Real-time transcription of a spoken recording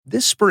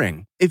This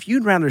spring, if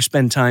you'd rather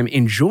spend time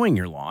enjoying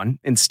your lawn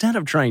instead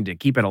of trying to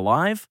keep it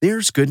alive,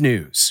 there's good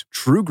news.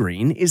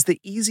 TruGreen is the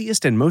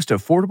easiest and most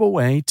affordable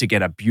way to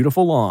get a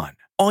beautiful lawn.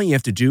 All you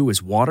have to do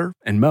is water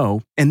and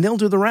mow, and they'll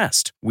do the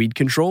rest. Weed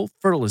control,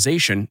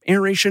 fertilization,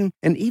 aeration,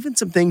 and even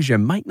some things you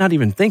might not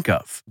even think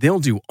of. They'll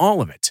do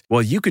all of it,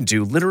 while you can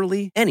do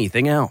literally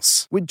anything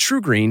else. With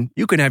TruGreen,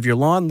 you can have your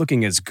lawn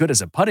looking as good as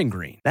a putting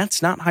green.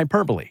 That's not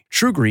hyperbole.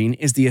 TruGreen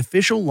is the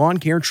official lawn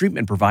care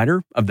treatment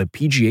provider of the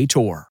PGA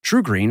Tour.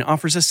 TruGreen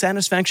offers a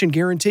satisfaction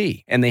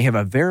guarantee, and they have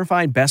a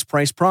verified best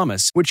price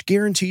promise, which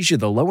guarantees you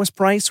the lowest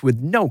price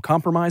with no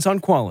compromise on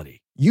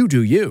quality. You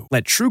do you.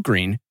 Let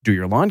TruGreen do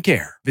your lawn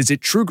care. Visit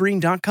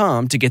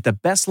TruGreen.com to get the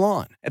best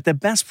lawn at the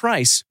best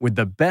price with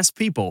the best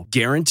people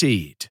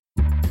guaranteed.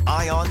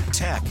 Eye on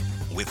Tech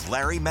with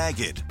Larry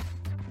Magid.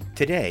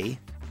 Today,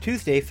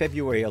 Tuesday,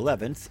 February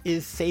 11th,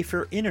 is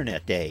Safer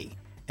Internet Day,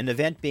 an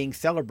event being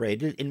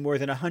celebrated in more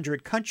than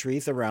 100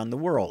 countries around the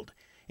world,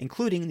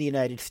 including the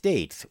United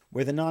States,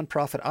 where the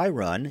nonprofit I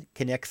run,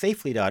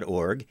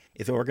 ConnectSafely.org,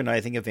 is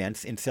organizing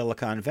events in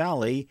Silicon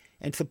Valley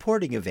and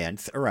supporting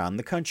events around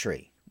the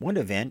country. One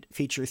event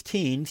features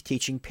teens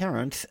teaching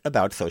parents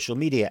about social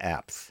media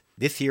apps.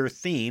 This year's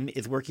theme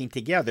is working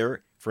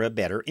together for a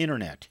better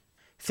internet.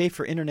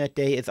 Safer Internet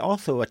Day is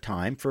also a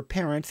time for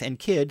parents and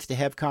kids to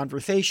have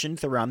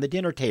conversations around the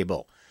dinner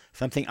table,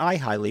 something I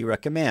highly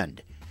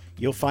recommend.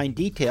 You'll find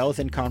details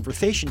and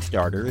conversation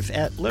starters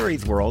at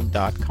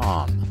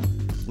larrysworld.com.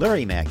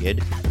 Larry Magid,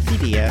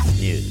 CBS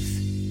News.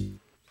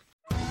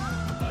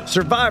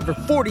 Survivor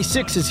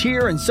 46 is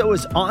here, and so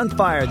is On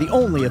Fire, the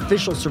only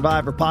official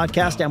Survivor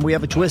podcast, and we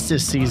have a twist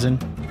this season.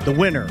 The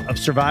winner of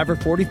Survivor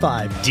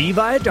 45, Dee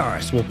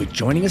Valladares, will be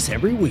joining us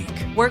every week.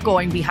 We're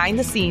going behind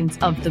the scenes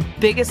of the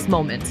biggest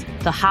moments,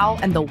 the how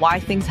and the why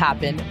things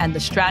happen, and the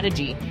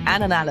strategy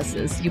and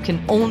analysis you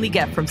can only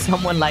get from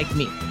someone like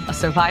me, a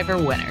Survivor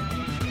winner.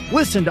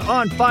 Listen to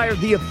On Fire,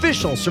 the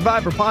official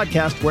Survivor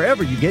podcast,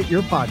 wherever you get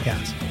your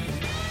podcasts.